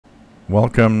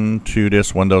Welcome to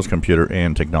this Windows Computer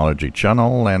and Technology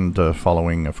channel, and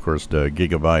following, of course, the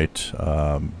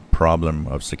gigabyte problem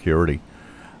of security,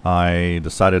 I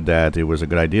decided that it was a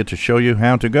good idea to show you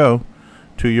how to go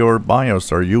to your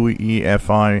BIOS or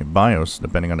UEFI BIOS,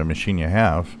 depending on the machine you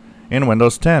have, in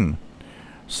Windows 10.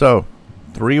 So,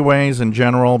 3 ways in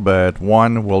general, but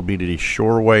one will be the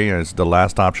sure way, as the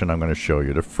last option I'm going to show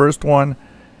you. The first one,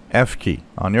 F key.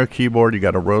 On your keyboard, you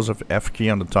got a rows of F key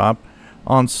on the top.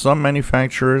 On some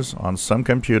manufacturers, on some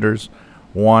computers,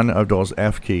 one of those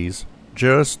F keys,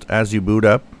 just as you boot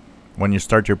up, when you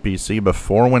start your PC,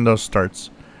 before Windows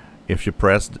starts, if you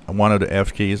press one of the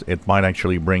F keys, it might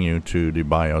actually bring you to the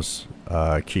BIOS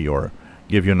key, or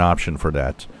give you an option for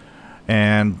that.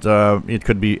 And it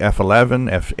could be F11,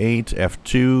 F8,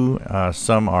 F2,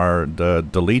 some are the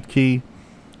delete key.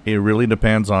 It really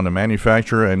depends on the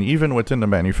manufacturer, and even within the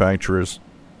manufacturers,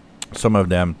 some of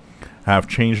them have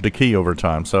changed the key over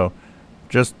time, so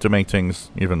just to make things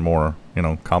even more,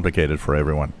 complicated for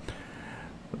everyone.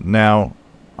 Now,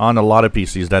 on a lot of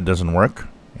PCs that doesn't work,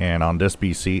 and on this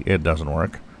PC it doesn't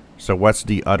work. So what's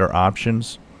the other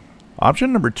options?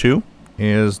 Option number 2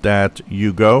 is that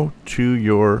you go to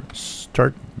your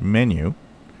start menu,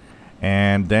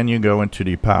 and then you go into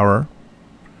the power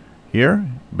here.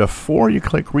 Before you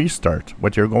click restart,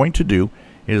 what you're going to do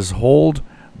is hold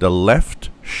the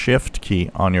left shift key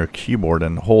on your keyboard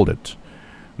and hold it.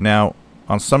 Now,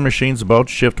 on some machines both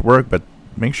shift work, but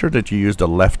make sure that you use the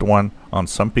left one. On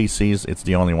some PCs it's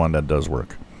the only one that does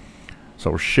work.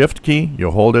 So shift key,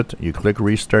 you hold it, you click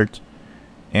restart,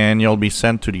 and you'll be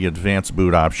sent to the advanced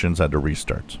boot options at the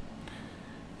restart.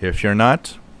 If you're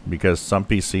not, because some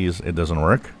PCs it doesn't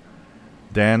work,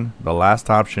 then the last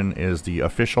option is the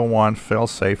official one, fail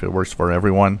safe, it works for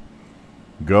everyone.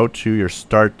 Go to your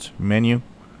start menu,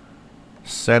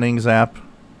 settings app,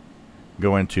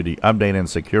 go into the update and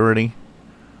security,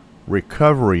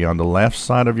 recovery on the left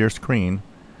side of your screen,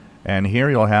 and here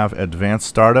you'll have advanced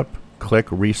startup. Click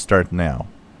restart now.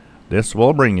 This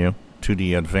will bring you to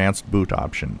the advanced boot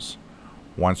options.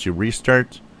 Once you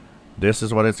restart, this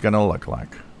is what it's going to look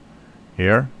like.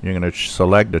 Here you're going to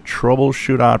select the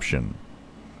troubleshoot option.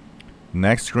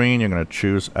 Next screen you're going to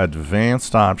choose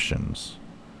advanced options.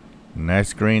 Next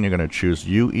screen, you're going to choose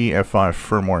UEFI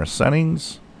firmware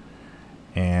settings,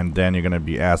 and then you're going to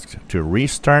be asked to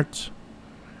restart,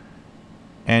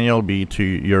 and you'll be to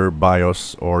your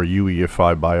BIOS or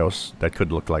UEFI BIOS. That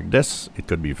could look like this. It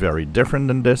could be very different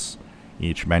than this.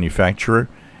 Each manufacturer,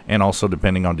 and also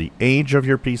depending on the age of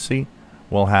your PC,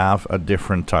 will have a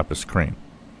different type of screen.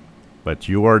 But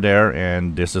you are there,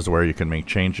 and this is where you can make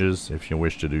changes if you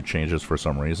wish to do changes for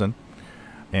some reason.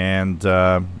 And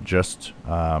just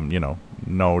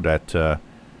know that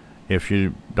if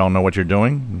you don't know what you're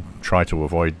doing, try to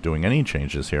avoid doing any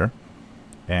changes here,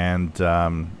 and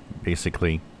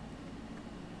basically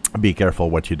be careful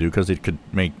what you do, because it could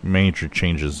make major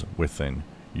changes within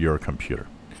your computer.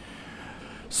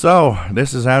 So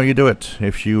this is how you do it.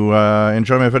 If you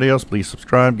enjoy my videos, please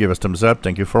subscribe, give us thumbs up.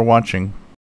 Thank you for watching.